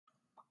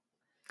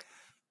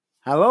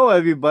Hello,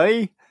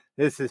 everybody.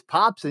 This is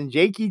Pops and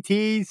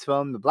JakeyT's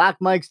from the Black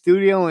Mike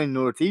Studio in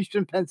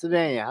northeastern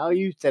Pennsylvania. How are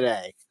you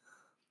today?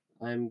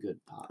 I'm good,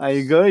 Pops. Are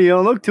you good? You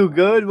don't look too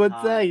good. I'm What's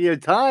that? tired. You're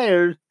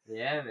tired?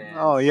 Yeah, man.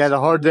 Oh, you had a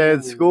hard day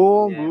at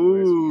school? Yeah,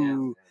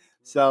 Ooh.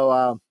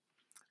 So,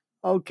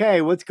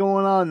 okay, what's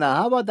going on now?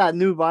 How about that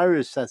new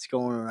virus that's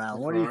going around?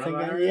 The What do you think?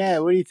 coronavirus? Yeah,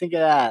 what do you think of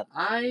that?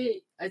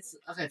 It's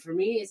okay for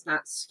me. It's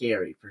not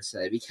scary per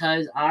se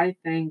because I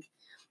think,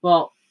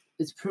 well,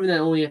 it's proven that it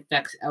only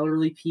affects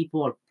elderly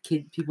people or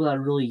people that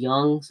are really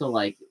young. So,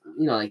 like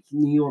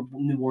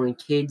newborn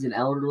kids and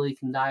elderly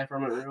can die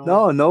from it. Really.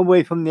 No,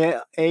 nobody from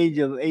the age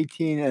of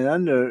 18 and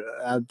under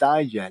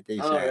died yet, they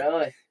Oh, say.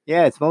 really?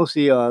 Yeah, it's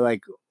mostly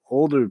like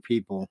older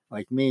people,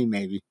 like me,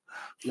 maybe.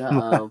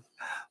 Uh-oh.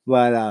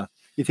 But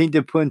you think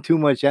they're putting too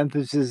much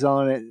emphasis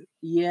on it?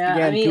 Yeah,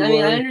 I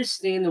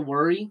understand the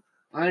worry.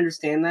 I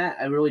understand that.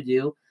 I really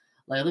do.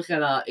 Like, look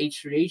at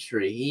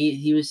H3H3.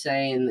 He was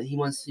saying that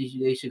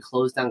they should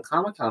close down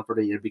Comic-Con for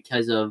the year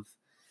because of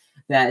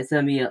that. It's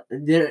gonna be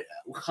there.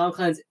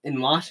 Comic-Con's in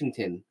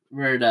Washington,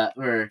 where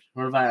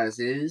coronavirus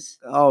is.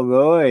 Oh,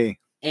 really?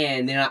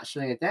 And they're not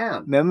shutting it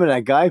down. Remember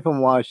that guy from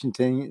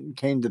Washington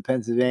came to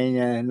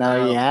Pennsylvania, and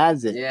now he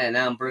has it. Yeah,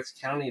 now in Berks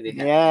County they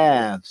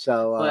have it.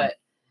 So, but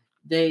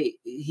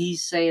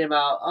he's saying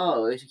about,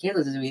 if you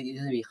cancel, there's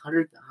gonna be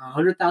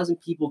 100,000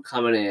 people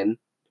coming in,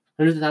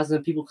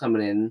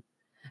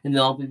 and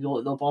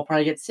they'll all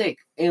probably get sick.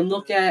 And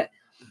look at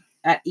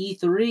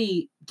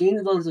E3, game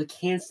developers are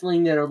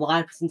canceling their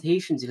live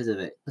presentations because of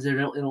it, because they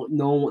don't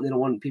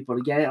want people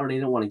to get it, or they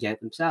don't want to get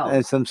it themselves.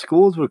 And some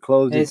schools were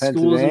closed in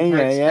Pennsylvania. Schools in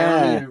Berks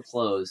County are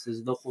closed.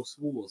 There's local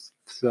schools,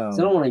 so I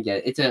don't want to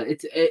get it.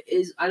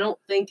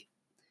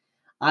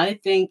 I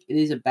think it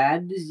is a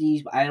bad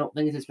disease, but I don't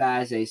think it's as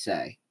bad as they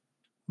say.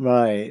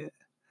 Right.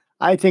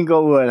 I think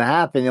what would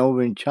happen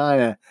over in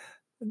China,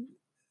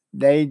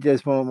 they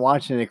just weren't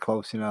watching it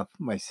close enough,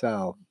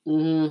 myself.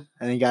 Mm-hmm.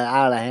 And it got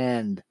out of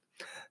hand.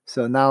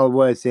 So now it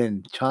was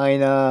in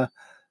China,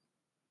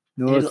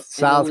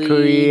 South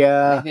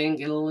Korea. I think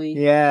Italy.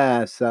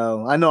 Yeah,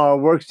 so I know our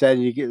work said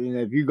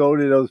if you go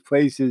to those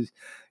places,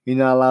 you're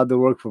not allowed to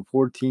work for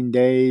 14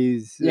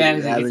 days. Yeah,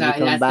 that's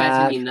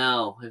when you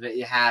know if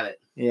you have it.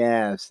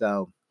 Yeah,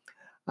 so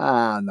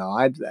I don't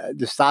know.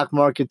 The stock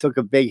market took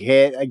a big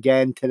hit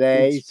again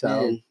today.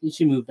 So you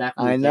should move back.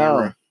 I know.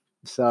 Camera.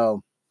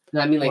 So no,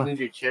 I mean move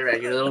your chair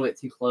back. You're a little bit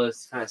too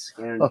close, kind of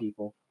scaring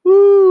people.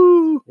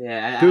 Woo!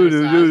 Yeah, I was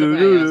like, you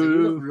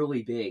look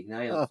really big.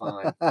 Now you look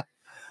fine.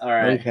 All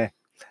right. Okay.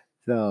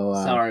 So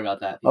sorry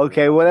about that. People.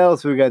 Okay, what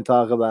else we gonna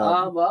talk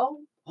about?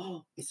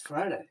 It's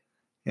Friday.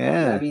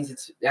 Yeah.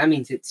 That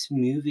means it's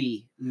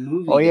movie.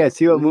 Oh yeah,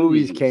 see what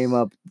movies came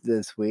up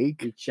this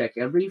week. We check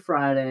every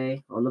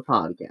Friday on the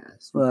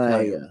podcast. We'll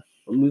tell you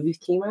what movies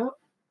came out,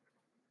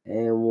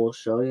 and we'll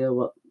show you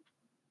what.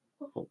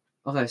 Oh,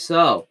 okay,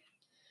 so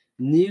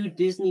new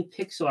Disney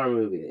Pixar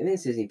movie. I think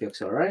it's Disney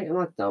Pixar, right? I'm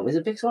not dumb. Is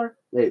it Pixar?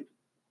 Wait,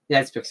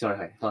 yeah, it's Pixar.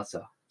 I thought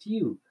so.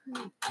 Phew.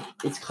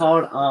 It's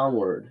called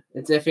Onward.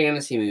 It's a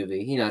fantasy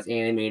movie. It's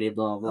animated,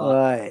 blah, blah.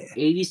 Right.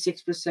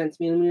 86%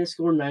 millimeter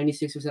score,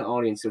 96%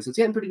 audience score. So it's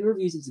getting pretty good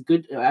reviews. It's a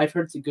good, I've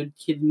heard it's a good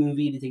kid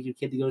movie to take your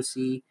kid to go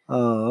see.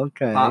 Oh,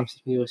 okay. Pops,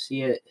 if you go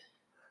see it.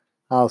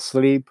 I'll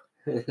sleep.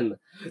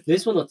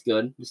 This one looks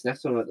good. This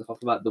next one I'm going to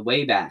talk about, The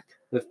Way Back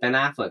with Ben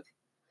Affleck.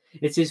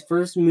 It's his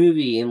first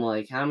movie in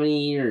like how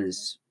many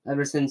years?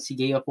 Ever since he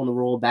gave up on the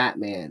role of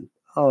Batman.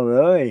 Oh,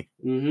 really?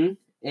 Mm-hmm.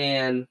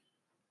 And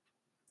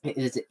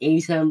it's an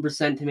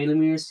 87% tomato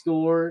meter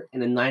score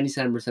and a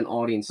 97%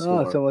 audience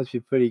score. Oh, so it must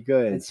be pretty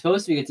good. It's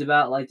supposed to be. It's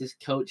about like this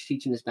coach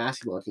teaching this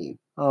basketball team.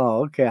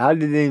 Oh, okay. How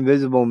did The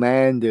Invisible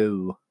Man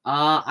do?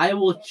 I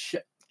will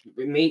check.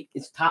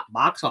 It's top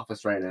box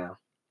office right now.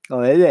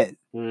 Oh, is it?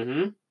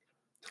 Mm-hmm.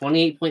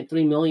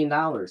 $28.3 million.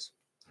 All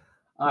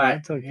right.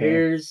 That's okay.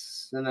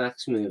 Here's the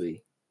next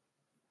movie.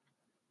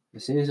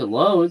 As soon as it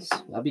loads,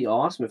 that'd be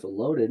awesome if it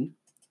loaded.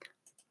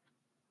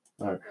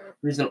 All right.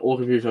 I'm just gonna old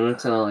computer. I'm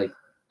just gonna like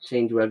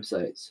change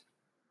websites.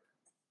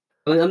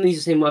 I'm gonna use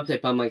the same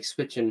website, but I'm like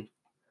switching.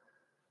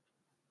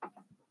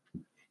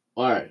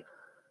 All right.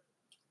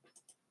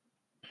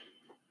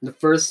 The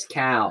First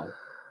Cow.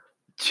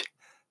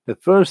 The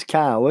First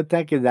Cow. What the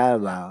heck is that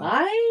about?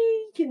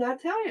 I cannot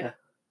tell you.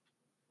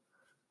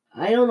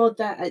 I don't know what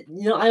that. I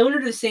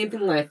wondered the same thing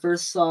when I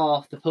first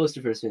saw the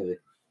poster for this movie.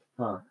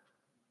 Huh.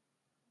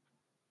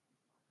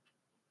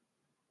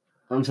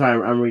 I'm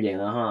sorry. I'm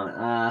reading.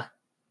 I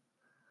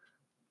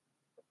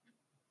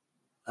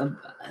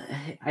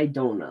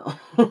don't know.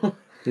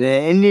 The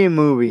Indian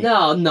movie.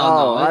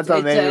 No. I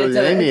thought maybe it was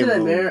an Indian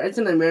movie. It's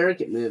an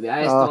American movie.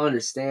 I just don't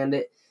understand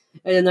it.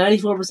 And a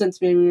 94%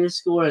 tomato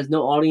score has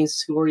no audience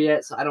score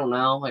yet, so I don't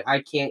know. Like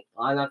I'm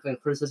not going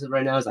to criticize it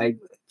right now, as I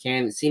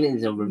haven't seen it.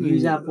 There's no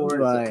reviews out for it.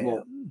 Right. So,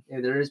 well,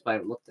 yeah, there is, but I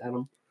haven't looked at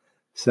them.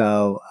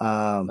 So,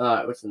 all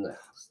right, what's the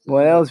next?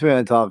 What else are we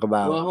going to talk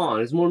about? Well, hold on.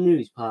 There's more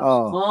movies, Pops.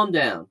 Oh. Calm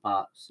down,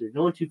 Pops. You're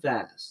going too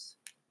fast.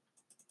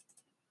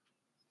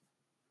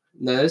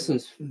 No, this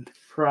one's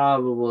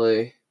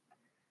probably...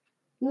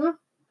 No.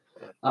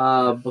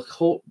 I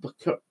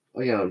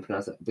can't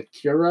pronounce it.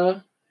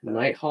 Bakura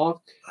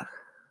Nighthawk.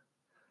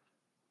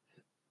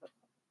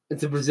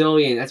 It's a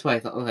Brazilian. That's why I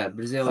thought. Okay,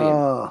 Brazilian.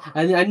 Oh,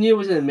 I knew it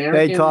was an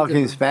American. they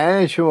talking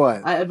Spanish or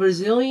what? A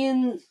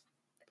Brazilian.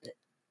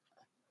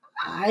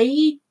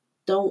 I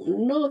don't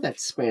know if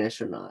that's Spanish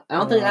or not. I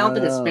don't think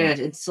it's Spanish.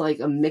 It's like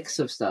a mix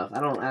of stuff. I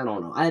don't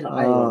know. I don't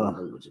know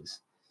languages.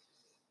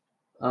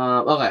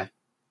 Okay.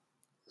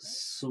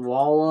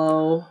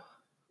 Swallow.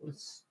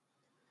 What's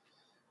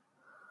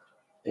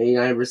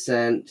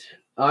 89%.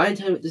 Oh, I didn't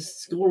tell you what this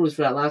score was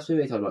for that last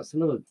movie I talked about.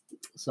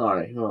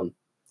 Sorry, hold on.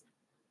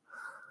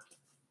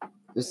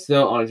 There's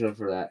no audience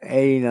for that.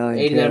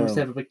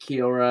 89% for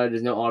Bakura.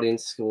 There's no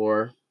audience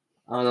score.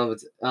 I don't know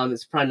if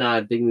it's probably not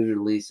a big movie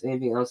release.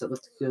 Anything else that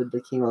looks good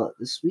that came out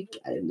this week?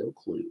 I have no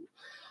clue.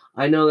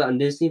 I know that on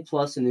Disney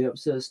Plus, a new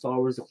episode of Star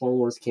Wars: The Clone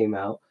Wars came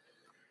out.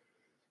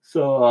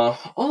 So,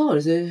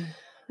 there's a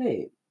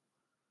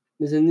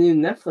new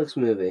Netflix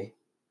movie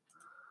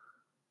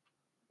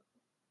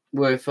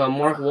with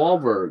Mark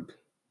Wahlberg.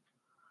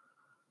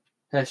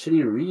 Has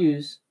shitty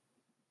reviews.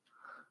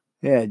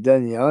 Yeah, it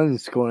doesn't. The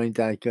unscore ain't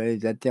that good.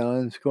 Is that the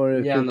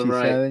unscore? Yeah, 57? On the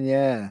right.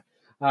 Yeah.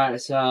 All right,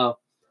 so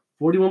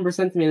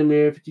 41% Tomato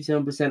Meter,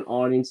 57%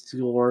 audience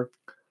score.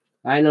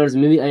 I know there's a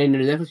movie. I didn't know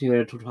Netflix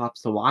movie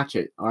to watch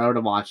it. Or I would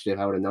have watched it if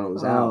I would have known it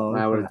was out.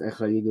 Okay. I would have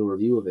actually do a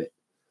review of it.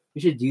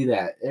 We should do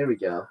that. There we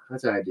go.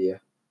 That's an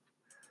idea.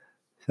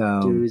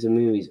 So reviews of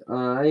movies.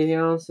 Anything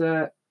else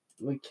that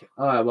all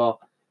right, well,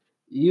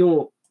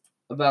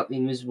 about The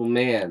Invisible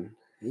Man.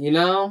 You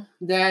know,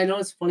 Dad, I know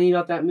what's funny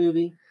about that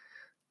movie.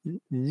 Did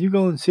you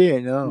go and see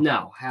it? No.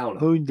 No, hell no.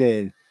 Who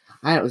did?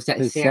 I don't know.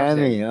 It's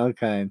Sammy.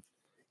 Okay. You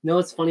know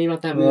what's funny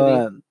about that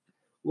movie?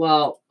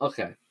 Well,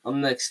 okay. I'm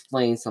going to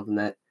explain something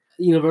that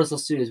Universal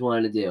Studios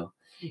wanted to do.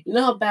 You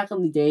know how back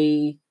in the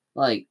day,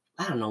 like,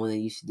 I don't know when they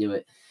used to do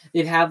it.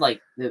 They'd have like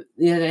the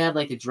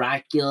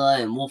Dracula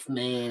and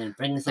Wolfman and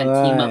Frankenstein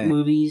team up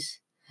movies.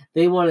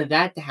 They wanted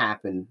that to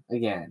happen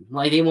again.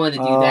 Like they wanted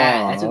to do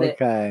that. That's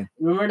what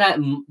remember that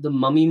the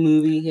Mummy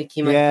movie that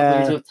came out a couple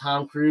years ago with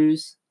Tom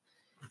Cruise?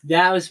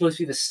 That was supposed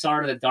to be the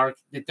start of the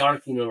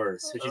dark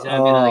universe, which is going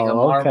to be like a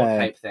Marvel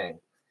type thing.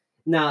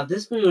 Now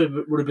this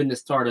movie would have been the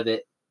start of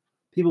it.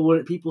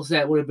 People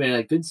said it would have been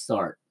a good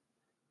start.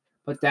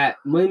 But that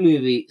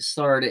movie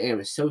started and it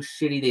was so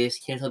shitty they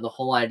just canceled the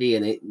whole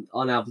idea. And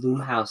now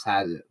Blumhouse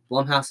has it.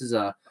 Blumhouse is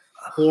a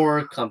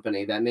horror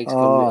company that makes good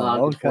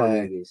horror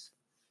movies.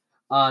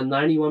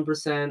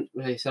 91%,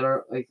 like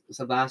I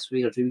said last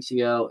week or 2 weeks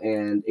ago,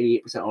 and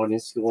 88%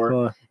 audience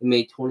score. It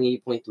made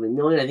 $28.3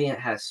 million. I think it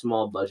had a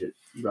small budget.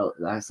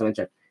 Last time I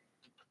checked,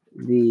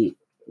 The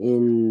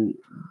Invisible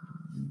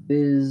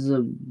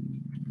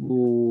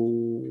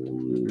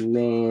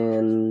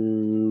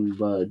Man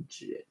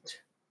budget.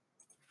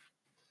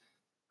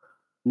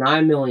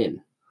 $9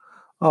 million.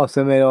 Oh,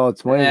 so they made all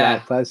its money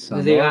back. That's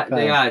something. They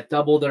got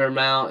double their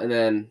amount and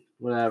then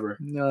whatever.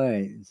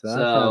 Nice. So that's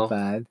not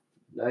bad.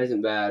 That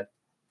isn't bad.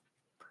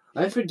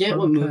 I forget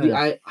what movie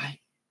I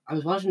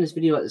was watching this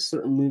video about a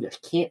certain movie. I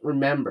can't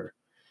remember,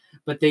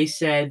 but they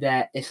said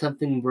that if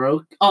something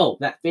broke,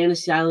 that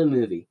Fantasy Island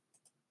movie.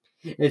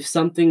 If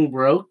something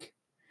broke,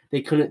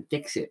 they couldn't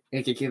fix it.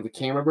 If the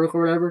camera broke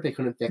or whatever, they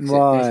couldn't fix it.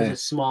 It's such a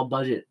small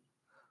budget.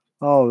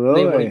 Oh,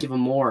 really? They wouldn't give them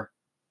more.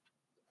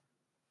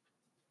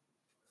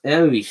 And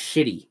that would be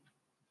shitty.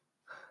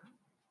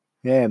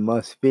 Yeah, it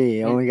must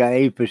be. Only got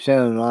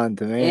 8% on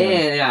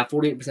Tomatoes. And yeah,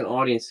 48%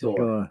 audience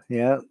score.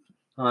 Yeah.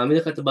 Let me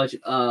look at the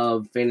budget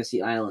of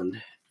Fantasy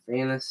Island.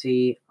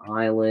 Fantasy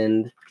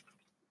Island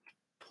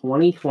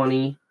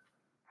 2020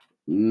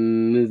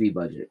 movie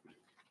budget.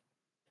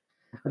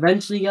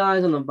 Eventually,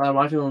 guys, by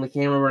watching on the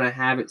camera, we're going to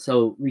have it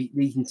so we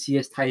can see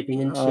us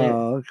typing and shit.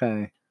 Oh,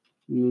 okay.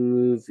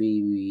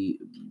 Movie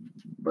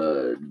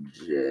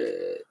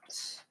budget.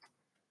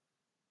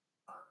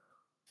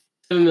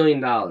 $7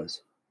 million,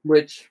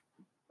 which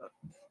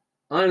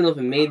I don't know if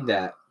it made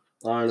that,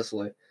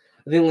 honestly.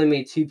 I think it only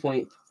made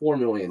 $2.4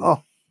 million.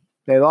 Oh,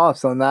 they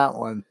lost on that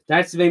one.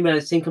 That's made by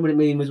the same company that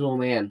made Invisible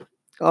Man.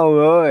 Oh,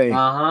 really?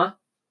 Uh-huh.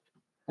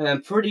 And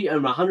I'm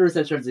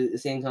 100% sure it's the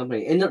same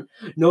company. And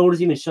no one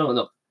is even showing.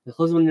 Look, the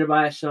closest one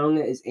nearby showing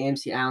it is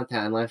AMC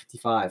Allentown, line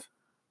 55.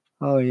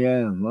 Oh,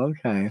 yeah.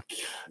 Okay.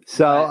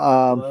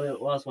 So,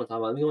 what else want to talk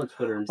about? Let me go on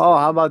Twitter and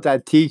how about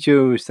that teacher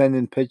who was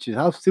sending pictures?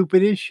 How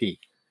stupid is she?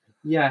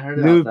 Yeah, I heard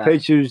about that. Nude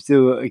pictures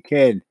to a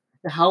kid.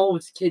 How old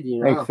was the kid,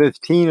 you know? Like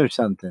 15 or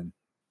something.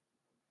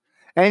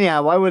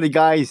 Anyhow, why would the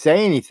guy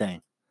say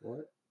anything?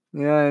 What?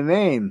 You know what I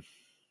mean?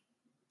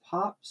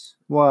 Pops?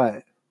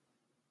 What?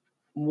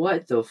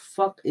 What the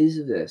fuck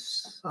is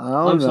this?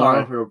 I'm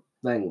sorry for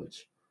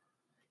language.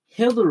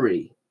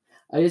 Hillary.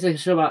 It's like a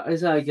show about.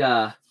 It's like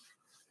a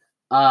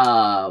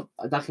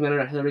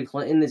documentary of Hillary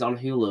Clinton is on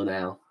Hulu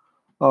now.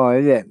 Oh,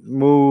 is it?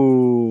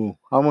 Moo.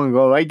 I'm gonna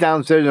go right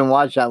downstairs and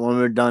watch that when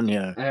we're done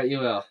here. You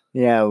will.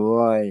 Yeah,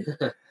 right.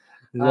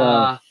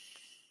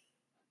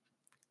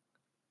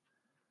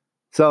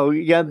 So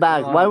you get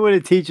back. Why would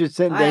a teacher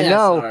send? They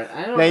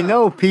know. They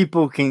know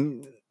people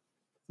can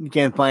You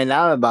can't find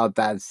out about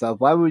that stuff.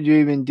 Why would you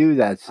even do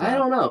that stuff? I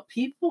don't know.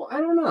 People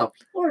are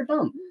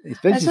dumb.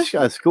 Especially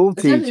a school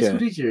Especially a teacher. school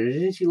teacher.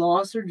 And she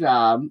lost her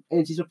job,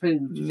 and she's probably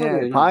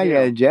Probably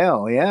out of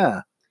jail.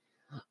 Yeah.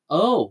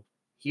 Oh,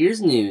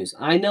 here's news.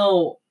 I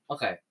know.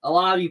 Okay, a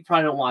lot of you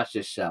probably don't watch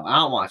this show. I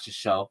don't watch this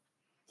show.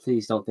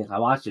 Please don't think I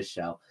watch this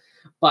show.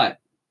 But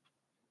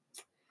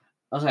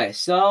okay,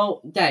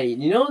 so Daddy,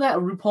 you know that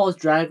RuPaul's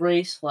Drag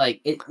Race?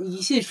 Like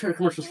you see the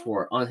commercials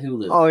for it on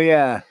Hulu. Oh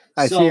yeah,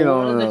 I see it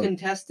one of the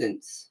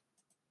contestants,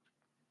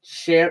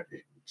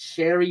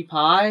 Sherry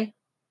Pie,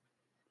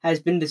 has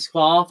been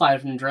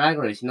disqualified from Drag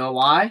Race. You know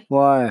why?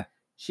 Why?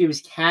 She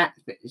was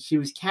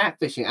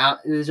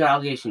catfishing. These are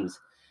allegations.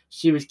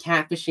 She was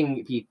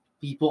catfishing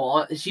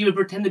people. She would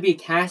pretend to be a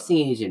casting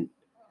agent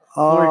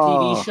for a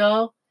TV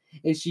show,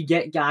 and she'd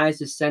get guys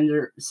to send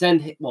him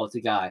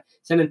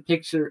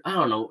picture. I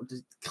don't know,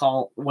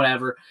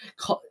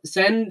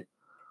 send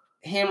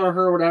him or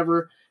her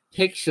whatever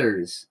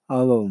pictures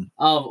of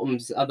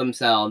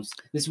themselves.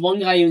 This one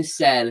guy even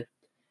said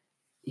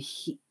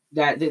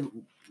that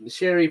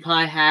Sherry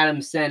Pie had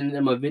him send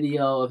him a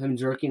video of him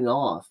jerking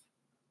off.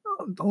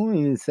 Don't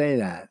even say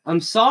that. I'm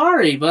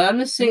sorry, but I'm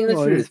just saying the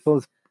truth.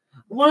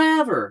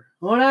 Whatever.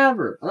 I'm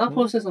not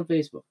posting this on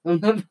Facebook.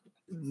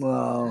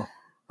 Well,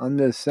 I'm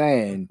just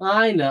saying.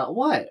 I know.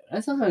 What?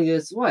 That's not gonna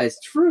get what? It's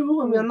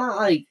true. I mean, I'm not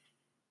like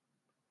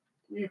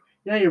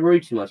you're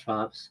worried too much,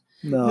 Pops.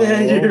 No.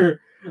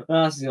 What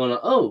else is going on?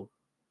 Oh.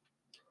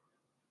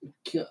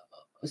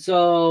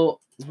 So,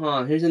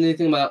 here's a new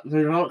thing about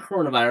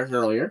coronavirus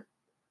earlier.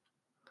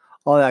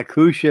 Oh, that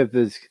cruise ship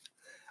is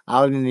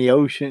out in the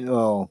ocean.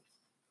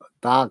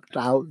 Docked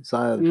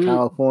outside of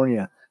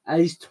California. At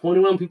least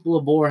 21 people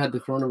aboard had the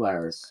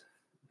coronavirus.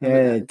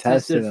 Yeah, they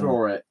tested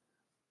for it.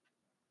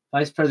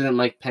 Vice President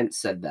Mike Pence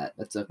said that.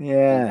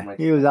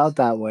 He was out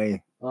that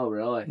way. Oh,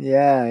 really?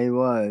 Yeah, he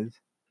was.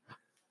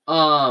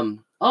 Oh,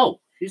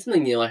 here's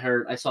something new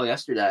I saw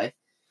yesterday.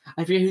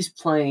 I forget who's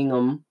playing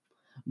them,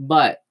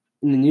 but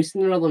in the new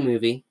Cinderella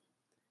movie,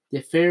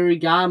 the fairy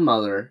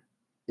godmother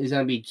is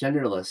going to be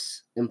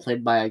genderless and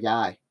played by a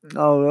guy.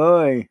 Oh,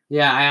 really?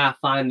 Yeah, I gotta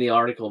find the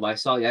article, but I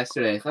saw it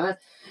yesterday. I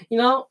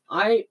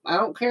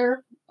don't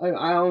care. I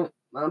don't.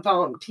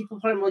 People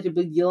probably make a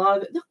big deal out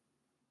of it.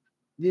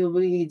 I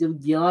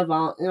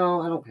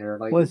don't care.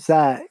 Like, what's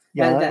that?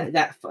 Yeah,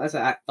 that's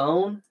that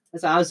phone.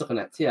 That's what I was looking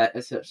at too.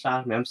 That's what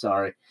shocked me. I'm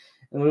sorry.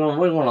 And we're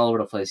going all over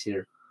the place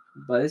here,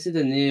 but this is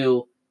the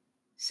new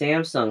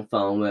Samsung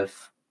phone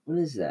with what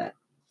is that?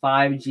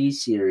 5G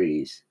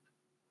series,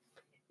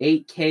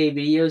 8K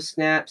video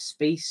snap,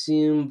 space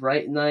zoom,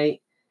 bright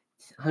night,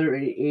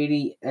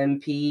 180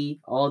 MP,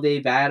 all-day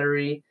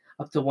battery,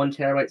 up to 1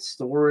 terabyte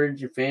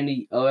storage,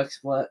 Infinity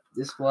OX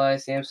display,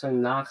 Samsung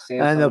Knox,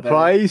 Samsung. And the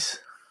price?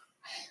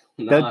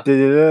 No,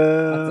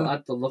 I'll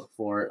have to look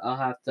for it. I'll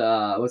have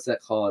to. What's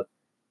that called?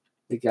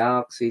 The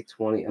Galaxy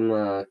 20. I'm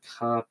gonna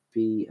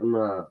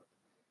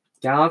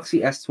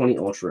Galaxy S20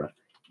 Ultra.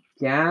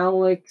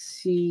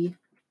 Galaxy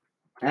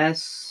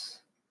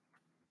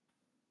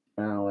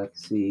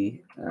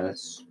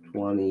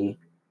S20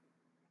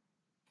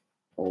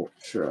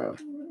 Ultra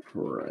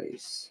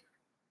price.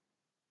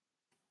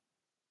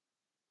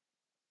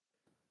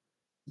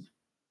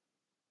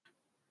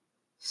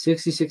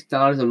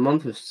 $66 a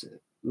month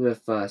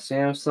with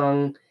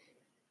Samsung.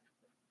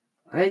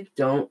 I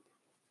don't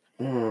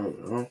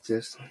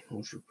this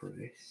ultra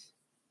price.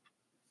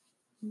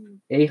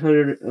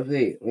 800.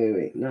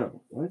 Wait.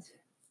 No, what?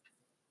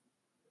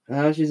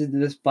 How much is it to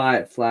just buy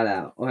it flat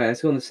out? Okay,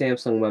 let's go on the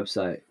Samsung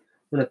website.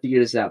 We're gonna figure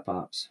this out,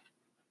 Pops.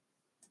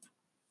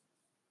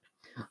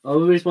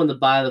 Oh, we just wanted to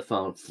buy the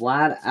phone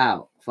flat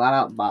out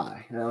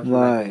buy.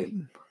 Right.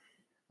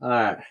 All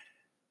right.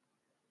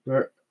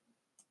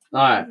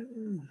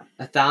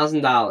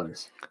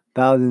 $1,000.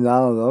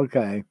 $1,000.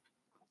 Okay.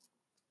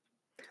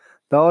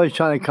 They're always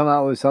trying to come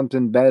out with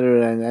something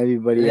better than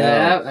everybody else.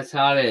 Yeah, that's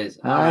how it is.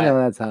 I know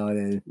that's how it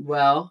is.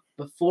 Well,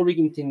 before we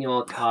continue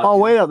on the podcast. Oh,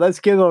 wait up.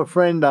 Let's give our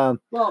friend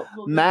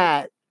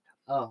Matt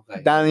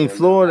down in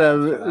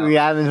Florida. We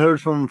haven't heard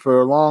from him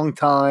for a long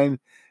time.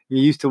 He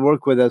used to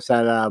work with us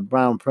at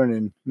Brown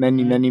Printing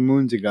many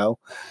moons ago.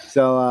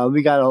 So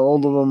we got a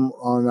hold of him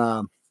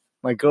on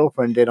my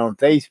girlfriend did on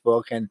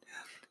Facebook, and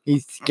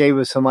he gave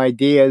us some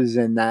ideas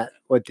and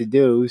what to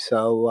do.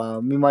 So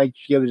we might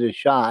give it a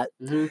shot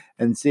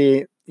and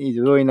see. He's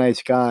a really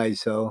nice guy.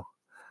 So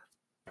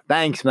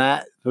thanks,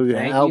 Matt, for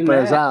helping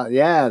us out.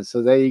 Yeah.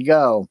 So there you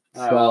go.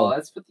 All right, well,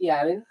 let's put the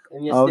ad in.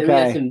 And we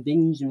got some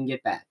things when we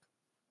get back.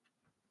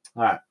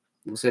 All right.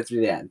 We'll sit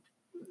through the ad.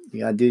 You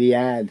got to do the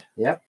ad.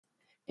 Yep.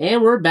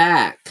 And we're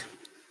back.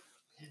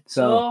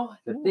 So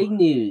the big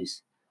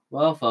news.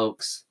 Well,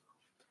 folks.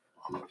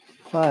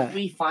 What?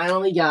 We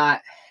finally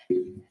got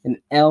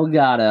an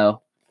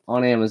Elgato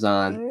on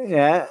Amazon.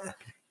 Yeah.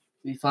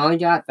 We finally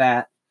got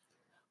that.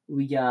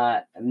 We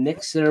got a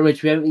mixer,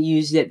 which we haven't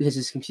used yet because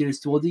this computer's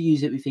too old to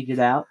use it. We figured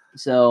out.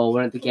 So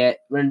we're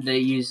going to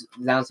use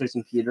the downstairs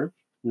computer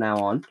from now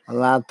on. A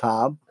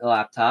laptop.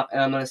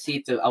 And I'm going to see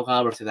if the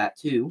Elgato works with that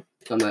too.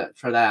 So I'm going to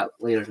try that out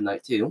later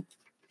tonight too.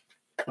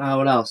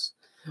 What else?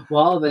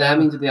 Well, then that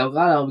means with the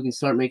Elgato, we can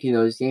start making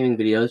those gaming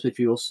videos, which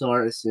we will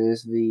start as soon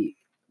as the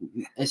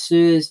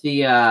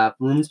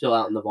room's built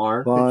out in the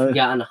barn, which we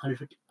got on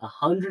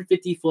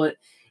 150 foot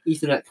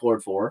Ethernet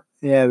cord for.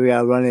 Yeah, we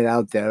gotta run it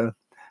out there.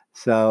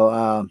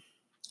 So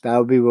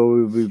that'll be where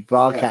we'll be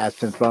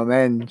broadcasting from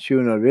and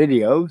shooting our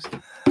videos.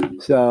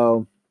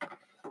 So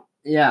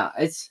yeah,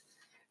 it's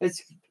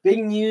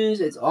big news.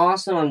 It's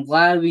awesome. I'm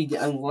glad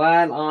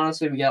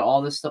honestly we got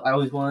all this stuff. I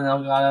always wanted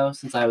an Elgato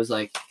since I was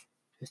like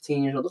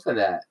 15 years old. Look at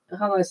that. Look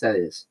how nice that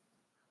is.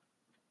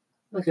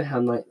 Look at how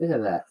nice. Look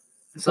at that.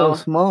 So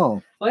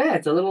small. Well, yeah,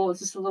 it's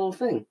just a little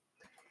thing.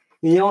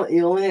 You know,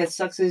 the only thing that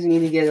sucks is you need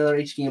to get another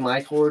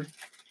HDMI cord.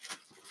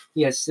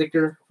 You get a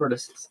sticker for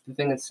the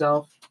thing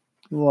itself.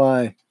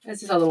 Why?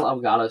 It's just a little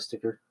Elgato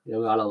sticker. The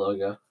Elgato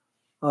logo.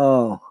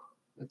 Oh.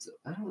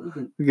 I don't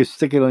even. You can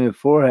stick it on your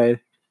forehead.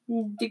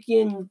 Stick it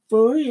in your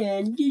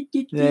forehead.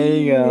 There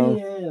you go.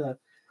 Yeah.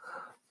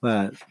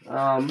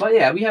 But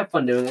yeah, we have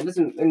fun doing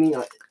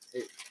it.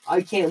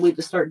 I can't wait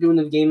to start doing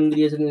the gaming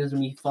videos. I think it's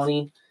gonna be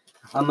funny.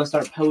 I'm gonna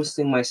start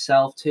posting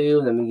myself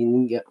too. Then we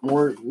can get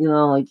more.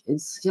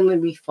 It's gonna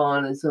be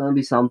fun. It's gonna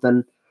be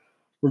something.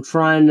 We're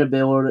trying to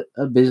build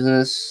a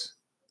business.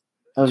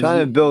 Trying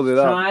to build it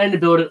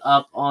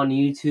up on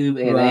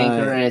YouTube and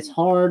Anchor, and it's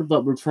hard,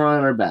 but we're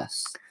trying our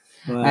best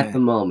at the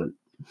moment.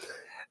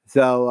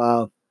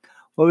 So,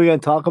 what are we gonna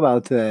talk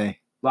about today?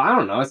 Well, I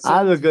don't know. I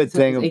have a good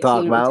thing I'm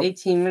talking about.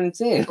 18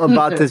 minutes in.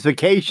 About this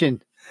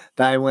vacation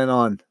that I went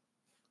on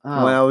when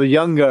I was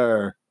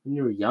younger. When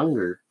you were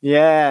younger?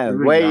 Yeah,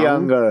 way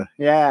younger.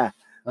 Yeah.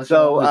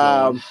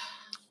 So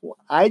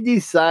I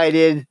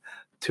decided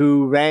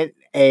to rent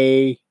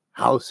a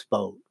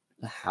houseboat.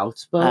 A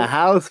houseboat? A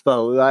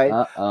houseboat, right?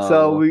 Uh-oh.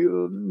 So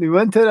we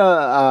went to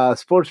the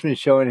sportsman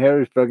show in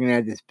Harrisburg and they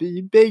had this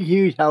big,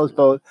 huge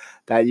houseboat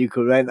that you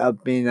could rent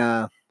up in,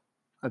 I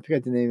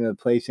forget the name of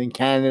the place, in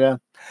Canada.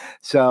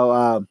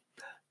 So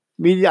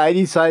I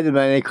decided to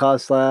rent it. It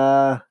cost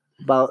about,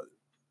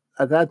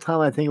 at that time,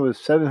 I think it was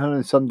 $700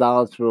 and some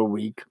for a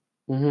week.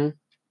 Mm-hmm.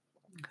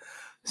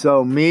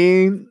 So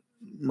me,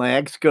 my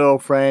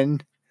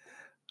ex-girlfriend,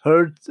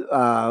 her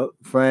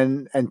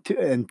friend,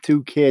 and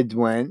two kids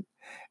went,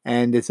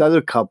 and this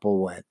other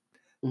couple went.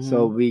 Mm-hmm.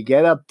 So we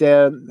get up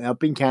there,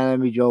 up in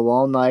Canada. We drove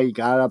all night,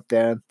 got up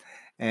there,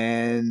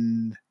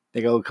 and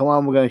they go, "Come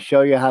on, we're going to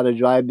show you how to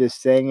drive this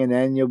thing, and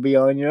then you'll be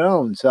on your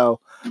own." So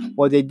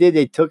what they did,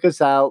 they took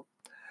us out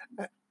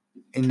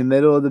in the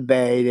middle of the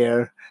bay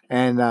there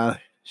and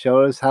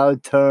showed us how to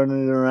turn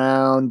it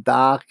around,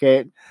 dock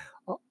it.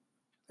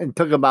 It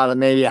took about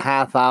maybe a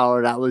half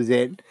hour. That was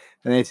it.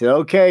 And they said,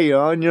 "Okay,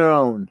 you're on your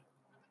own."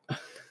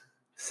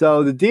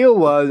 So the deal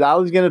was I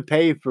was going to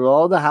pay for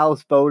all the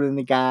houseboat and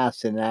the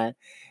gas and that.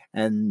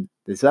 And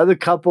this other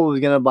couple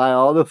was going to buy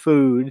all the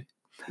food.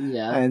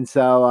 Yeah. And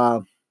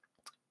so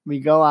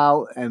we go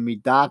out and we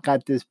dock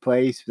at this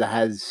place that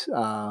has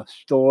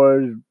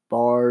stores,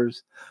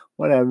 bars,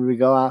 whatever. We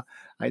go out.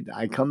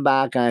 I come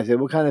back and I said,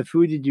 "What kind of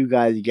food did you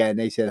guys get?" And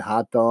they said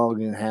hot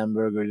dogs and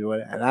hamburgers or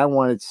whatever. And I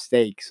wanted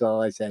steak.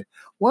 So I said,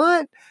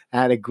 "What?"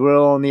 I had a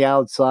grill on the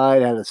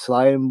outside, had a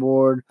sliding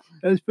board.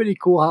 It was a pretty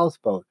cool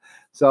houseboat.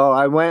 So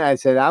I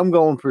said, "I'm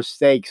going for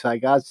steak." So I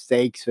got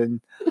steaks.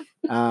 And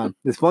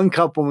this one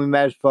couple we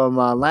met from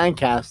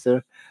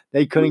Lancaster,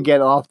 they couldn't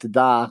get off the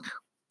dock.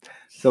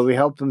 So we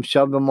helped them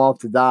shove them off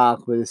the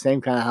dock with the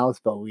same kind of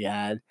houseboat we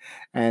had.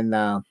 And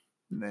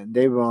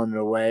they were on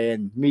their way,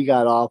 and we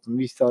got off, and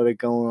we started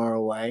going our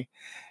way.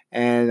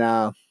 And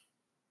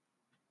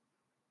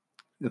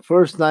the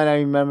first night I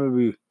remember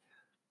we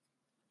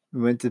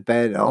went to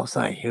bed, and all of a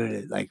sudden I heard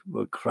it like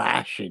we're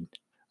crashing.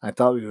 I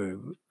thought we were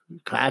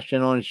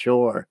crashing on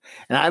shore.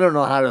 And I don't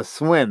know how to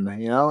swim,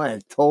 and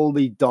it's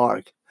totally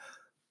dark.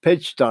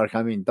 Pitch dark,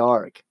 I mean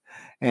dark.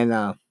 And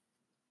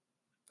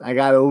I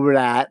got over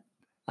that.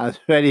 I was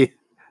ready,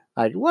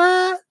 like,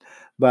 what?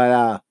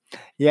 But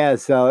yeah,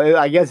 so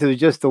I guess it was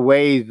just the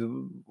waves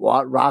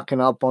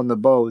rocking up on the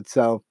boat.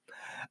 So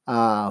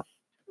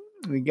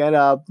we get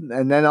up,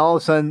 and then all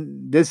of a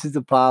sudden, this is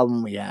the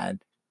problem we had.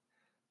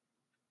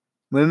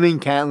 Women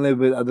can't live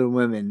with other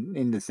women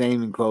in the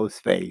same enclosed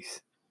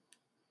space.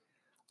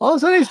 All of a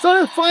sudden, they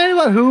started fighting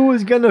about who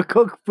was going to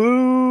cook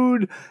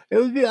food.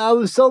 I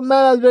was so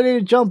mad, I was ready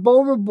to jump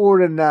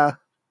overboard, and I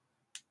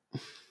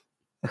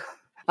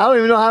don't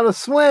even know how to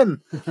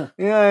swim. You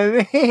know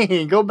what I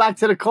mean? Go back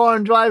to the car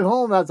and drive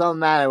home. That's how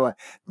mad I was.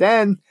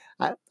 Then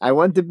I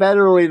went to bed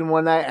early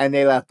one night, and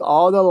they left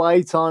all the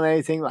lights on,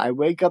 anything. I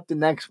wake up the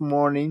next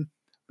morning.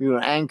 We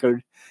were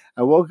anchored.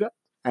 I woke up,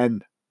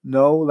 and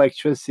no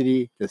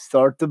electricity to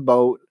start the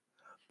boat.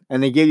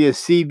 And they give you a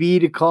CB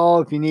to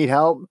call if you need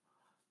help.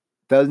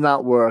 Does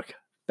not work.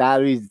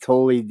 Battery's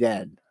totally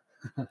dead.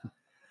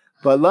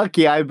 But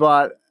lucky I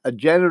bought a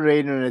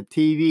generator and a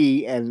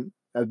TV and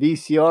a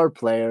VCR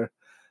player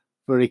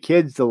for the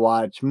kids to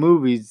watch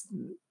movies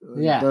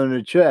during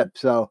the trip.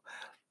 So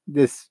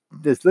this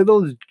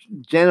little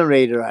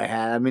generator I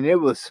had, I mean, it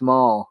was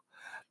small.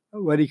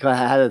 What do you call it?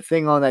 I had a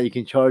thing on that you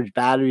can charge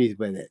batteries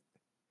with it.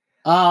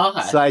 Oh,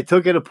 okay. So I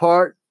took it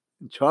apart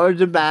charged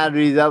the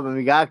batteries up, and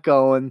we got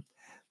going.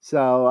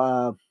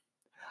 So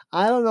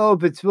I don't know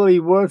if it's really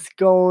worth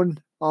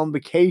going on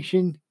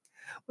vacation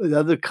with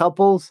other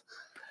couples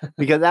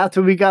because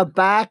after we got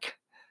back,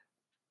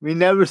 we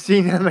never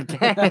seen them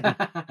again.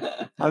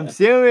 I'm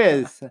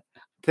serious. To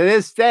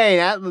this day,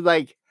 that was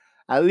like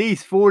at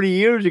least 40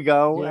 years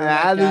ago. You remember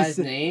that guy's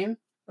name?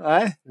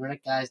 What? Remember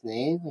that guy's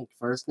name? Like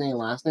first name,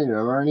 last name?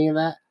 Remember any of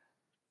that?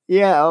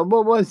 Yeah,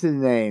 what was his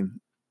name?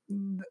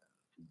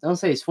 Don't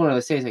say it's funny.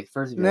 Let's say it's like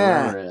first if you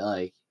remember it.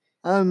 Like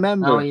I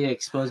remember. I don't want you to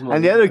expose more.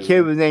 And the other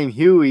kid was named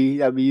Huey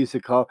that we used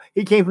to call.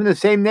 He came from the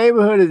same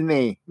neighborhood as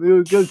me. We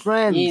were good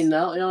friends. You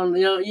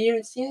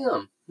haven't seen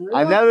him. Really?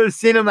 I've never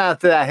seen him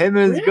after that. Him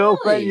and his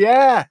girlfriend.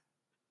 Yeah.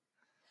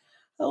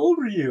 How old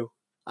were you?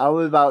 I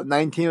was about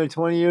 19 or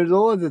 20 years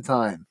old at the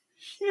time.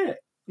 Shit.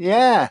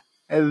 Yeah.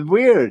 It was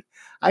weird.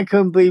 I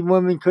couldn't believe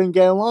women couldn't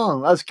get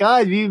along. Us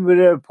guys, we were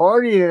there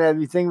partying and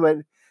everything, but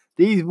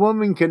these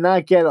women could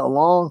not get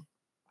along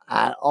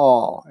at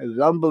all. It was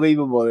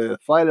unbelievable. They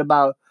would fight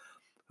about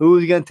who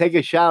was going to take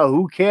a shower.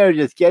 Who cared?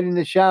 Just get in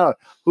the shower.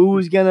 Who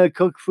was going to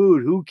cook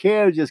food? Who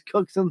cared? Just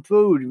cook some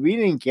food. We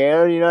didn't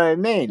care. You know what I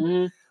mean?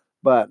 Mm-hmm.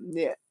 But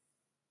yeah,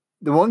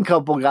 the one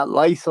couple got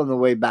lice on the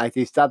way back.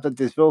 They stopped at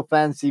this real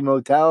fancy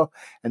motel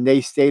and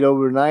they stayed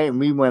overnight and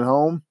we went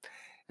home.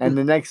 And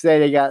the next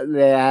day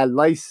they had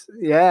lice.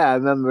 Yeah, I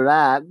remember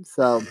that.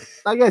 So,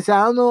 like I said,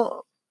 I don't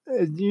know.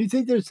 Do you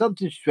think there's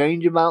something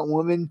strange about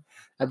women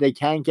that they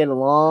can't get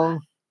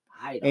along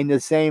in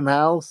the same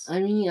house? I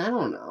mean, I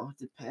don't know.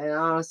 It depends,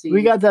 honestly.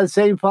 We got that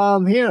same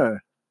problem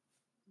here.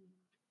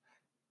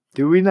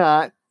 Do we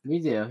not? We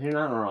do. You're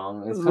not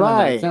wrong. It's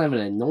right. Kind of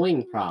an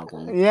annoying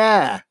problem.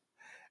 Yeah.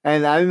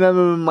 And I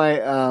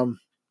remember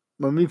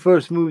when we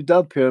first moved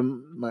up here,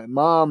 my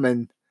mom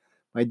and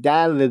my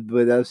dad lived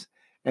with us.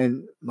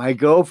 And my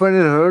girlfriend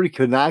and her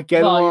could not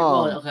get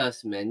along. Okay,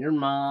 listen, man. Your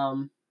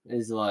mom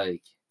is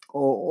like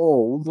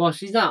old. Well,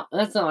 she's not.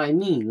 That's not what I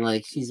mean.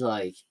 Like she's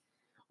like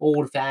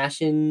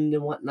old-fashioned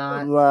and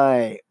whatnot.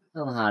 Right. I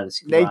don't know how to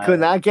describe. They could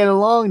not get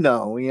along,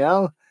 though. You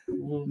know.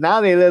 Mm-hmm.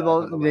 Now they live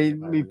on.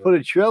 We put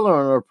a trailer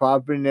on our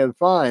property and they're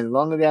fine as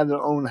long as they have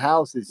their own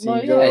house. It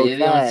seems they're okay.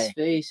 They have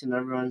space and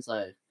everyone's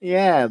like.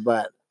 Yeah,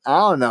 but I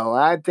don't know.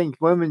 I think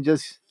women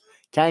just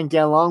can't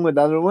get along with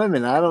other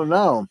women. I don't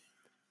know.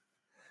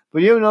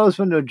 But you ever notice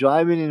when they're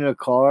driving in their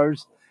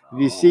cars, if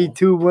you see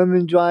two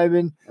women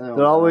driving,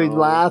 they're always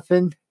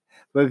laughing.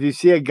 But if you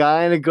see a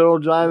guy and a girl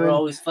driving,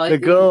 the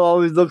girl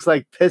always looks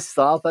like pissed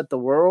off at the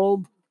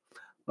world.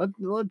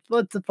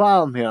 What's the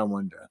problem here, I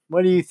wonder?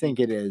 What do you think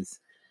it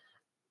is?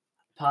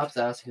 Pop's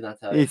asking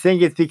that tell you. You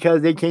think it's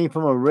because they came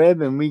from a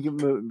rib and we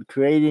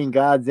created in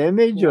God's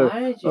image? Why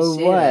did you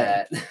say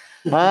that?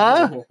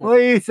 Huh? What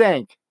do you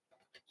think?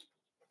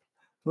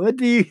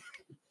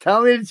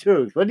 Tell me the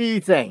truth. What do you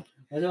think?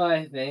 What do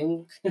I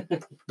think?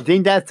 You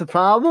think that's the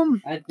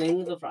problem? I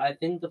think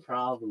the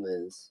problem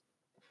is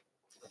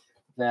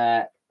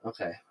that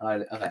okay. I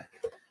don't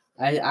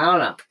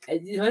know.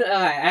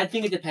 I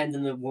think it depends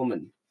on the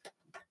woman.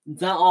 It's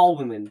not all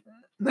women.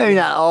 Maybe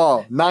not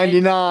all.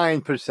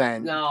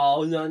 99%.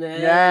 No.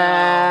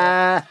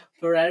 Yeah. No.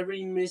 For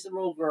every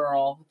miserable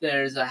girl,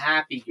 there's a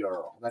happy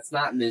girl that's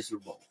not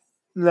miserable.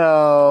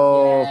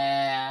 No.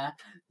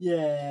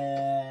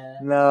 Yeah.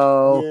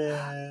 No.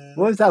 Yeah.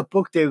 What was that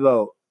book they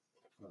wrote?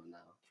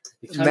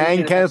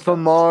 Men came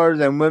from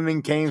Mars and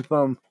women came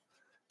from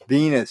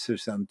Venus or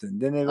something.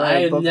 Didn't they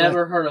write a book? I have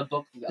never heard a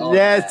book.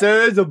 Yes,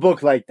 there is a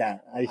book like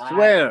that. I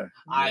swear.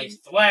 I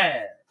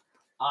swear.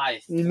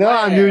 You know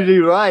I'm usually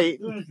right.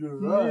 You're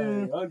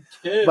right. I'm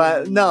kidding.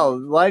 But no,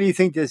 why do you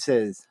think this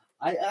is?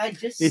 I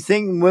just. You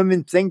think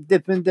women think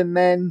different than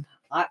men?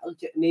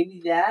 Maybe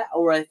that,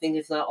 or I think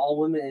it's not all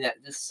women, and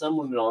that just some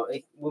women are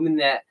like women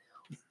that.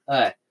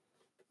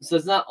 So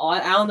it's not all.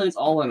 I don't think it's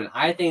all women.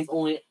 I think it's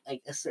only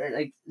like a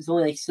certain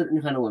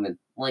certain kind of women,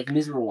 like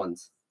miserable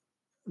ones.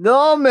 They're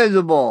all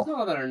miserable.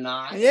 No, they're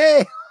not.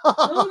 Yeah.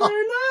 No,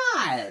 they're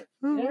not.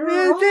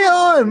 They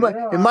are.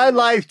 In my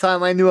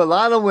lifetime, I knew a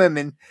lot of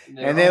women,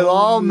 and they're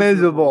all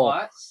miserable. Well,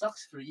 that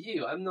sucks for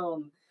you. In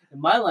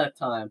my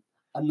lifetime,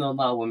 I've known a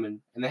lot of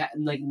women, and they had,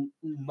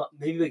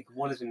 maybe like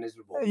one is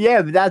miserable.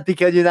 Yeah, but that's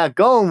because you're not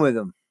going with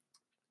them.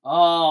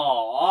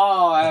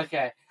 Oh,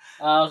 okay.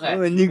 Okay.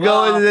 When you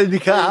go into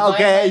because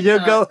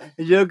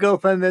is your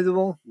girlfriend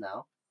miserable?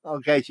 No.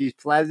 Okay, she's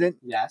pleasant.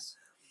 Yes.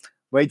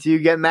 Wait till you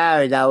get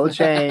married. That will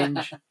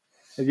change.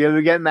 If you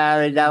ever get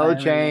married, that will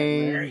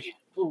change.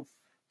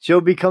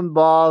 She'll become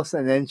boss,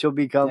 and then she'll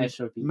become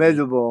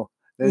miserable.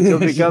 Then she'll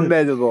become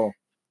miserable.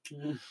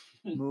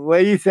 What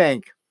do you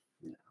think?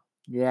 No.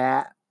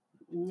 Yeah.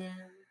 No.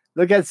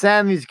 Look at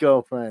Sammy's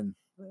girlfriend.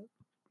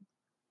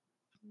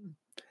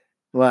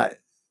 What?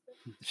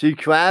 She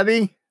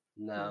crabby?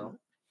 No.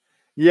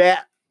 Yeah.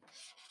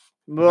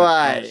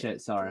 Right. Oh,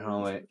 shit, sorry. Hold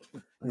on, wait.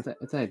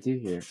 What's that I do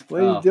here?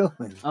 What are you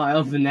doing? Oh, I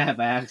opened that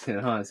by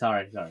accident. Hold on,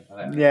 sorry.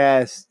 Okay.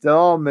 Yes, they're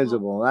all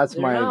miserable. That's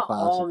my philosophy.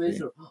 All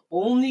miserable.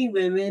 Only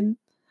women.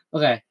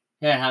 Okay,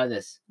 here, how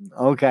this?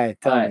 Okay,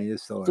 tell me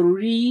this story.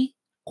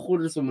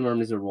 3/4 of women are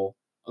miserable.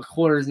 a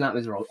quarter is not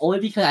miserable. Only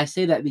because I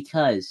say that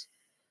because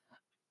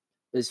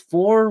there's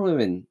 4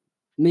 women,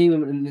 many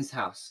women in this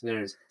house.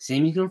 There's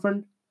Sammy's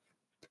girlfriend,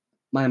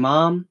 my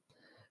mom,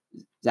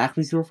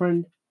 Zachary's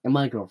girlfriend, and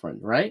my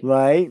girlfriend, right?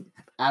 Right.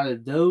 Out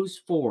of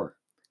those 4,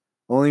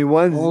 only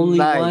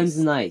one's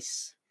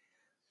nice.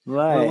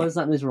 Right. Only one's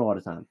not miserable all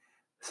the time.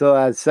 So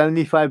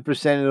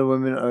 75% of the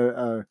women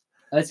are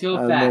Let's go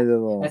with that.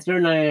 miserable. Let's go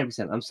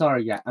 99%. I'm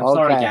sorry,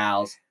 sorry,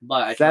 gals,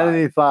 but I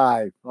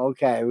 75.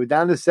 Okay, we're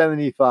down to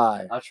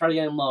 75. I'll try to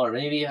get lower.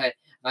 Maybe I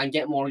can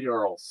get more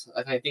girls.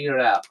 I can figure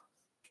it out.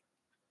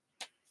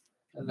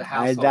 The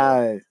household. I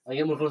doubt it. I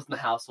get more girls in the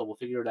household. We'll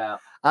figure it out.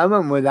 I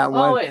remember that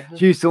one. Wait.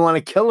 She used to want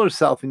to kill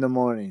herself in the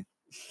morning.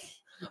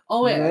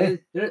 Oh wait,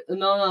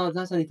 no, it's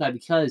not 75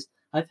 because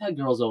I've had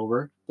girls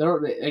over. They're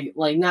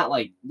like not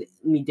like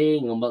me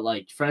dating them, but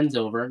like friends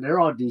over. They're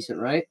all decent,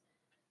 right?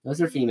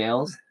 Those are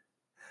females.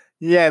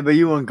 Yeah, but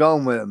you weren't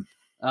going with them.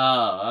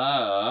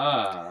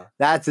 Oh.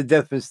 That's a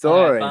different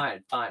story.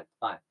 Fine.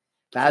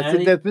 That's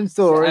a different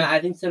story.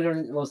 I think some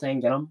girls will say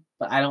get them,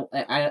 but I don't.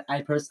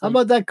 I personally. How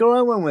about that girl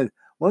I went with?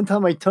 One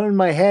time I turned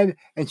my head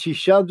and she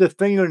shoved a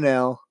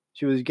fingernail.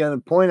 She was going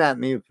to point at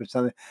me for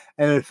something.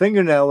 And her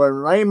fingernail went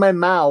right in my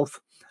mouth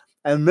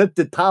and ripped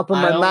the top of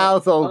my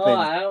mouth open. Oh,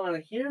 I don't want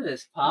to hear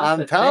this, Pop.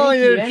 I'm telling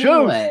you the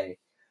truth. I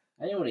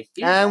don't want to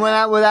hear And I went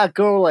out with that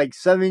girl like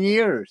 7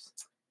 years.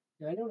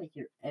 I don't want to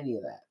hear any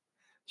of that.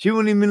 She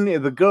wouldn't even,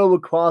 if a girl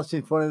would cross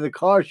in front of the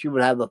car, she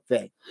would have a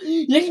fit.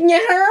 Looking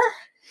at her?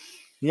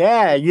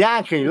 Yeah,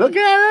 exactly. Look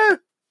at her.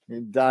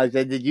 I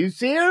said, did you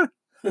see her?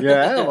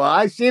 Yeah, well,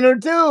 I seen her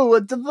too.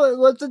 What's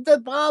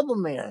the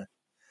problem here?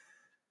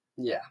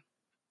 Yeah.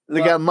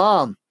 Look at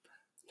Mom.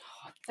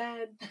 Oh,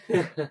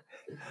 Dad.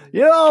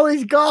 You're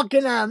always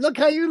gawking at them. Look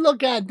how you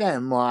look at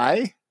them.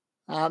 Why?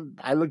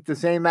 I look the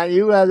same at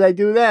you as I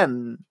do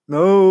them.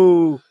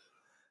 No.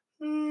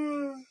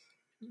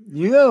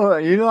 You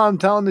know I'm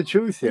telling the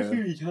truth here. I'm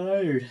pretty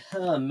tired.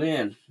 Oh,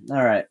 man.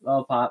 All right.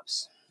 Well,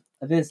 Pops.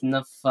 I think it's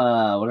enough,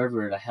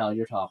 whatever the hell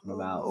you're talking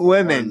about.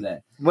 Women.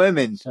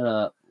 Shut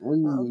up.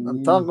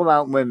 I'm talking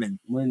about women.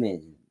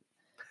 Women.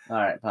 All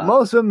right, Pops.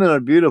 Most women are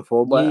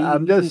beautiful, but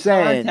I'm just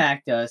saying.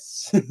 Contact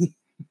us.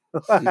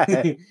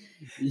 I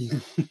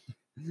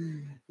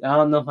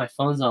don't know if my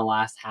phone's gonna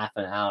last half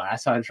an hour.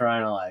 That's why I'm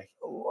trying to like.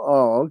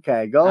 Oh,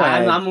 okay. Go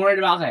ahead. I'm worried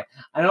about. Okay,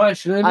 I know I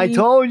shouldn't. I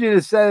told you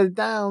to set it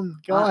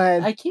down. Go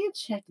ahead. I can't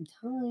check the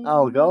time.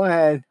 Oh, go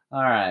ahead.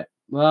 All right.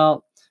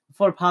 Well,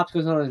 before Pops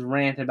goes on his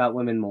rant about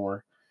women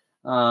more,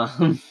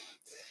 I'm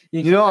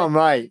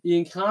right.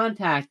 You can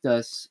contact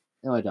us.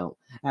 No, I don't.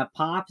 At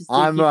Pops.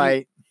 I'm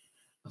right.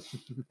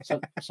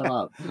 Shut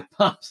up.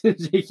 Pops and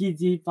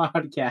JakeyT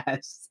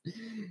podcast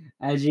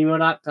at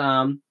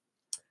gmail.com.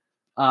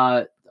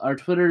 Our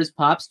Twitter is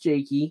Pops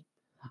Jakey.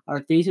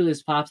 Our Facebook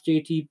is Pops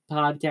JakeyT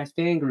podcast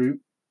fan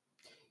group.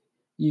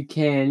 You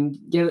can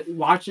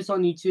watch us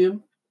on YouTube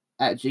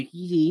at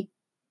JakeyT.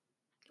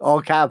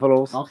 All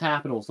capitals. All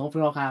capitals. Don't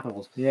forget all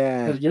capitals.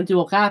 Yeah. Because if you don't do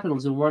all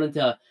capitals, it'll run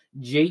into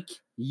Jake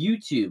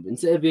YouTube.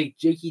 Instead of being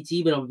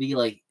JakeyT, but it'll be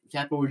like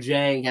capital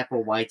J and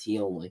capital YT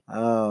only.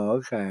 Oh,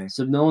 okay.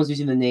 So no one's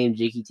using the name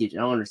JakeyT. I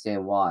don't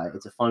understand why.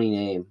 It's a funny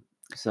name.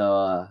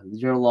 So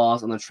your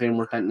loss on the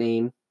trademark that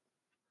name.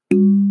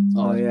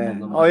 Oh yeah.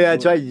 Oh yeah,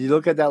 that's right. You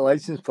look at that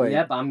license plate.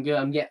 Yep, I'm good.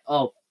 I'm getting.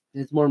 Oh,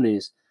 there's more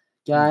news,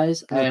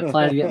 guys. I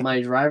applied to get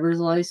my driver's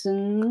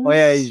license. Oh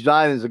yeah, he's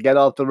driving, so get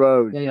off the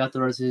road. Yeah, get off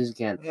the road as soon as you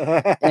can.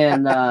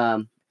 And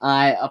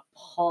I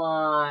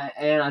apply,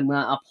 and I'm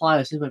gonna apply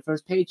as soon as my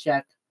first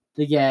paycheck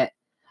to get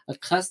a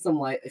custom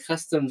what is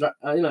that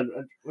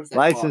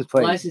license called?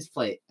 plate. License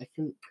plate.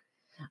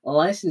 A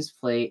license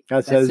plate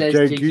that says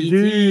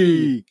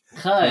JakeyT.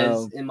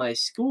 Because in my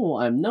school,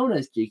 I'm known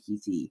as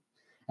JakeyT.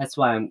 That's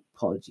why I'm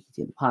called JakeyT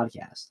in the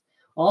podcast.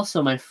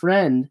 Also, my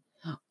friend.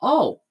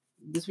 Oh,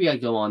 this we gotta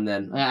go on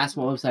then. I asked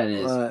what website it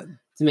is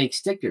to make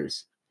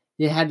stickers.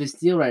 They have this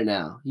deal right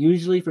now.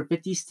 Usually for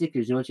 50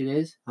 stickers, you know what it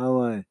is? How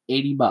much?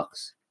 $80.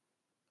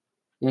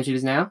 You know what it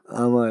is now?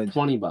 How much?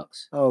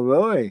 $20. Oh,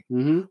 really?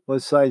 Mm-hmm.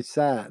 What site's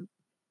that?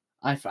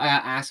 I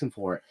asked him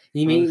for it.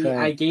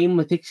 I gave him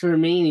a picture of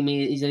me, and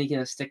he's making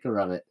a sticker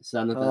of it. So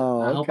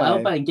I hope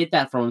I can get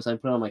that from him, so I can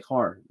put it on my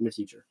car in the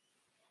future.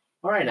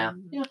 All right now.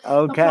 Yeah, okay.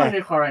 I'll put it on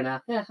your car right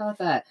now. Yeah, how about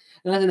that?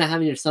 Nothing than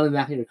having your son in the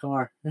back of your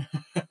car.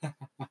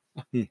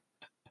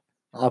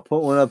 I'll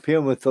put one up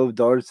here with those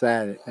darts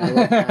at it.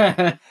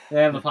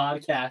 They have a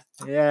podcast.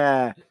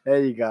 Yeah,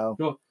 there you go.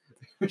 Cool.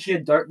 We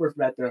should get dartboard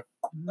back there.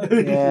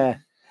 Yeah.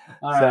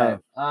 All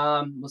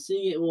right. We'll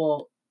see you.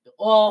 Well.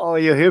 Oh,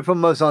 you'll hear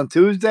from us on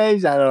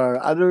Tuesdays at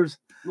our others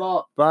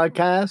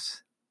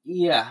broadcasts?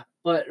 Yeah,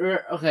 but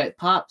okay,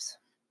 Pops.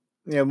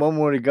 Yeah, one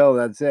more to go.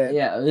 That's it.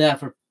 Yeah,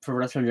 for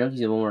Restaurant Junkies,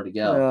 you have one more to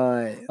go.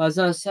 Right. I was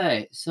gonna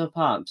say, so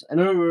Pops, I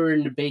know we were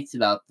in debates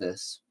about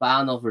this, but I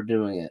don't know if we're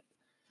doing it.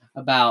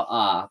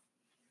 About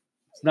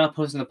not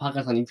posting the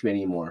podcast on YouTube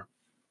anymore.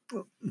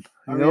 You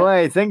know what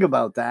I think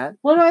about that?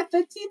 What do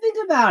you think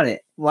about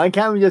it? Why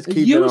can't we just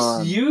keep it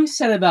on? You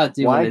said about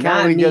doing it. Why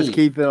can't we just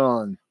keep it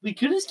on? We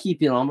could just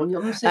keep it on.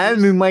 I'm saying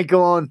and we might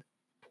go on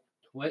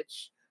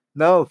Twitch.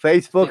 No,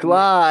 Facebook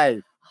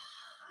Live.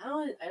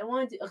 I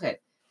want to. Okay,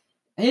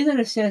 I need to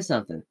understand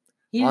something.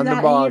 I'm the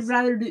boss. He'd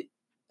rather do.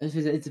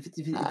 It's a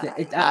 50.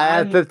 I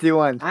have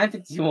 51. I'm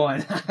 51.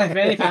 If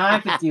anything,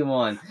 I'm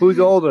 51. Who's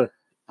older?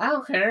 I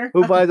don't care.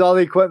 Who buys all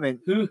the equipment?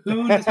 Who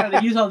knows how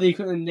to use all the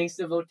equipment thanks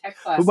to vote tech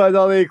class? Who buys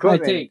all the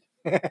equipment?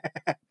 I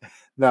take.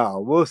 No,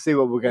 we'll see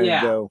what we're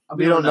gonna do.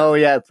 We We don't know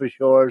yet for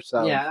sure.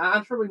 So yeah,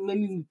 I'm sure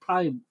we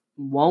probably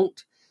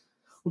won't.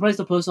 We'll probably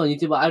still post it on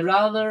YouTube,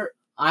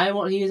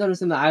 but he needs to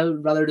understand that I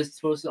would rather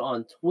just post it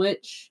on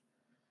Twitch,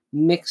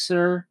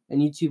 Mixer,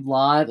 and YouTube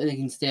Live, and it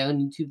can stay on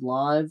YouTube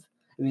Live.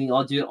 I mean,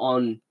 I'll do it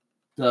on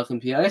the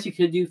computer. I guess you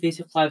could do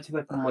Facebook Live too,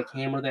 like put my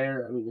camera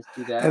there. I mean, just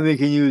do that. And we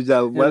can use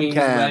webcam.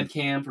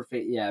 Webcam for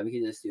yeah, we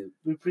can just do.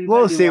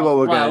 We'll see what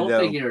we're gonna do. We'll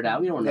figure it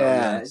out. We don't know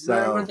yet.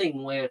 So We're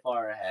thinking way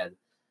far ahead.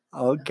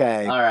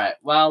 Okay. All right.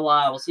 Well,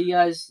 we'll see you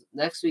guys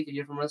next week. You'll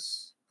hear from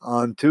us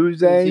on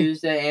Tuesday,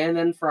 and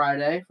then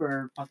Friday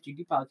for Puff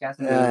JakeyT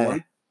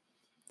podcast.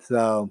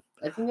 So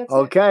I think that's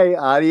okay.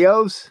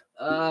 Adios.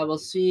 We'll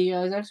see you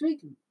guys next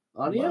week.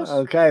 Adios.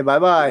 Okay. Bye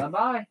bye. Bye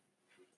bye.